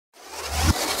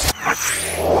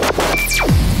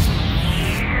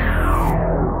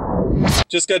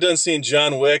Just got done seeing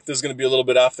John Wick. This is going to be a little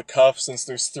bit off the cuff since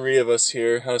there's 3 of us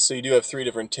here. So you do have 3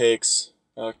 different takes.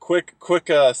 Quick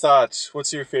thought.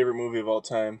 What's your favorite movie of all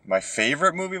time? My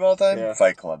favorite movie of all time? Yeah.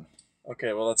 Fight Club.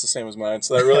 Okay, well, that's the same as mine.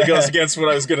 So that really goes against what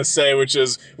I was going to say, which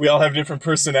is we all have different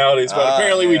personalities, but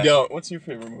apparently we don't. What's your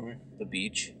favorite movie? The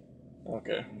Beach.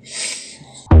 Okay.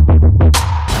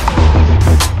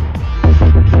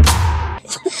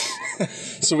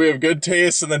 So we have good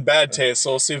taste and then bad taste,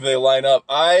 so we'll see if they line up.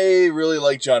 I really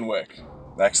like John Wick.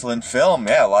 Excellent film.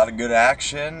 Yeah, a lot of good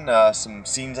action. Some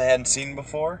scenes I hadn't seen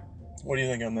before. What do you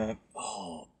think on that?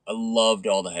 Oh, I loved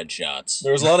all the headshots.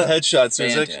 There was a lot of headshots.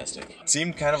 Fantastic. It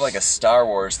seemed kind of like a Star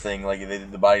Wars thing. Like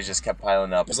the bodies just kept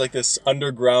piling up. It was like this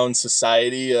underground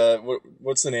society.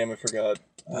 What's the name? I forgot.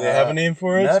 Do they have a name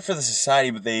for it? Not for the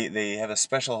society, but they have a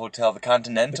special hotel, the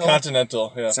Continental. The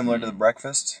Continental, yeah. Similar to the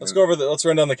Breakfast. Let's go over let's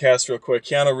run down the cast real quick.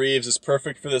 Keanu Reeves is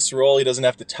perfect for this role. He doesn't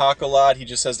have to talk a lot. He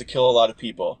just has to kill a lot of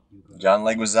people. John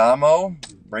Leguizamo,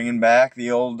 bringing back the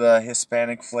old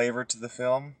Hispanic flavor to the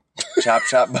film. Chop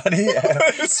Chop Buddy.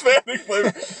 Hispanic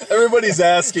flavor. Everybody's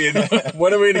asking,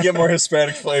 when are we going to get more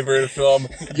Hispanic flavor in the film?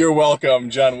 You're welcome,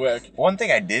 John Wick. One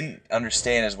thing I didn't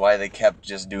understand is why they kept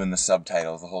just doing the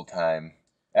subtitles the whole time.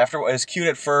 It was cute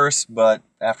at first, but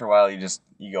after a while you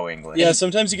go English. Yeah,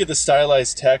 sometimes you get the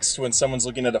stylized text when someone's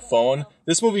looking at a phone.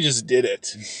 This movie just did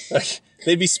it. Like,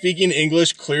 they'd be speaking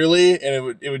English clearly,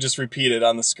 and it would just repeat it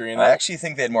on the screen. I actually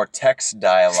think they had more text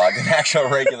dialogue than actual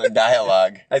regular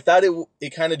dialogue. I thought it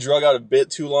kind of drug out a bit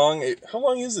too long. How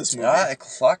long is this movie? It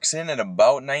clocks in at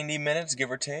about 90 minutes, give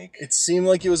or take. It seemed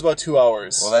like it was about 2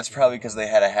 hours. Well, that's probably because they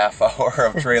had a half hour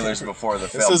of trailers before the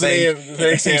film.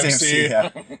 Thanks, AMC. Yeah.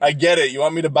 I get it. You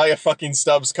want me to buy a fucking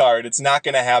Stubbs card. It's not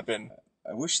going to happen.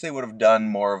 I wish they would have done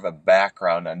more of a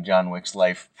background on John Wick's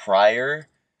life prior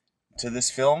to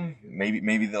this film.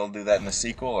 Maybe they'll do that in the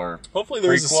sequel or hopefully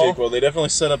there's a sequel. They definitely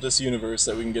set up this universe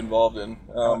that we can get involved in.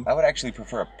 I would actually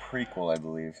prefer a prequel, I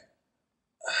believe.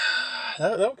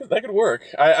 That could work.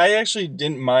 I actually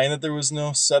didn't mind that there was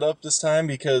no setup this time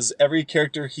because every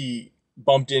character he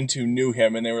bumped into knew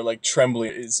him and they were like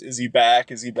trembling. Is he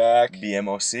back? Is he back?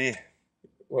 BMOC.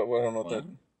 What I don't know what that.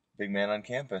 Big man on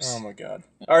campus. Oh my god.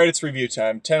 Alright, it's review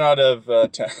time. 10 out of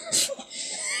 10.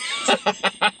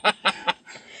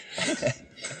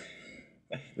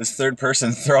 This third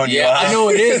person throwing you off. I know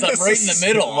it is. I'm right in the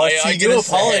middle. I do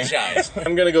apologize.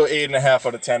 I'm gonna go 8.5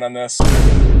 out of 10 on this.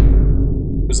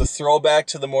 It was a throwback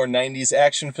to the more 90s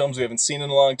action films we haven't seen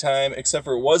in a long time, except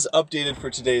for it was updated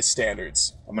for today's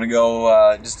standards. I'm gonna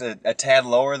go just a tad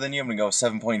lower than you. I'm gonna go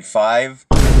 7.5.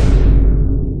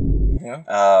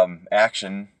 Yeah.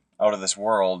 Action out of this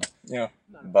world. Yeah.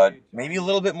 But maybe a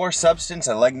little bit more substance.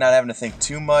 I like not having to think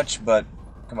too much, but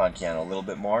come on, Keanu, a little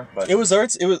bit more. But it was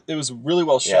really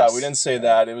well shot. Yes. We didn't say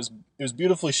that. It was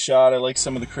beautifully shot. I like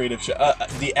some of the creative shot.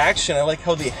 The action, I like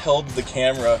how they held the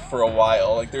camera for a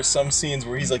while. Like there's some scenes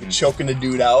where he's like choking a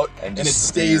dude out and it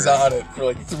stays on it for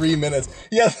like 3 minutes.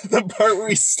 Yeah, the part where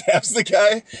he stabs the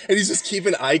guy and he's just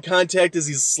keeping eye contact as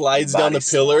he slides down the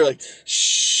pillar like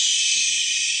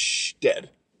shh, dead.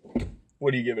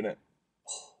 What are you giving it?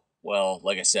 Well,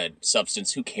 like I said,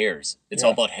 substance, who cares? It's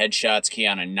all about headshots,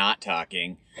 Keanu not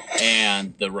talking,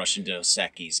 and the Russian Dos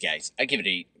Equis guys. I give it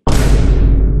 8.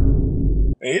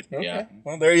 8? Okay. Yeah.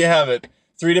 Well, there you have it.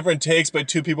 3 different takes by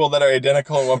 2 people that are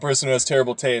identical and 1 person who has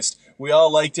terrible taste. We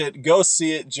all liked it. Go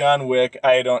see it, John Wick.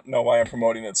 I don't know why I'm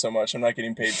promoting it so much. I'm not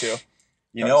getting paid to.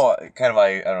 You know, kind of,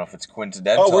 I don't know if it's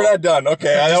coincidental. Oh, we're not done.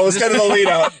 Okay, that was kind of the lead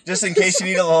out. Just in case you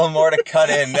need a little more to cut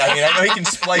in. I mean, I know you can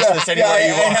splice this anywhere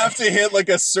you want. I have to hit like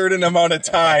a certain amount of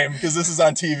time because this is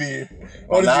on TV.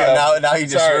 Well, now you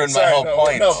just ruined my whole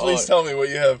point. No, please tell me what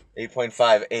you have.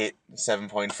 8.5, 8,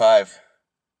 7.5.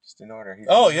 Just in order.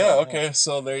 Oh, yeah, okay.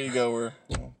 So there you go.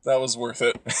 That was worth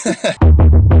it.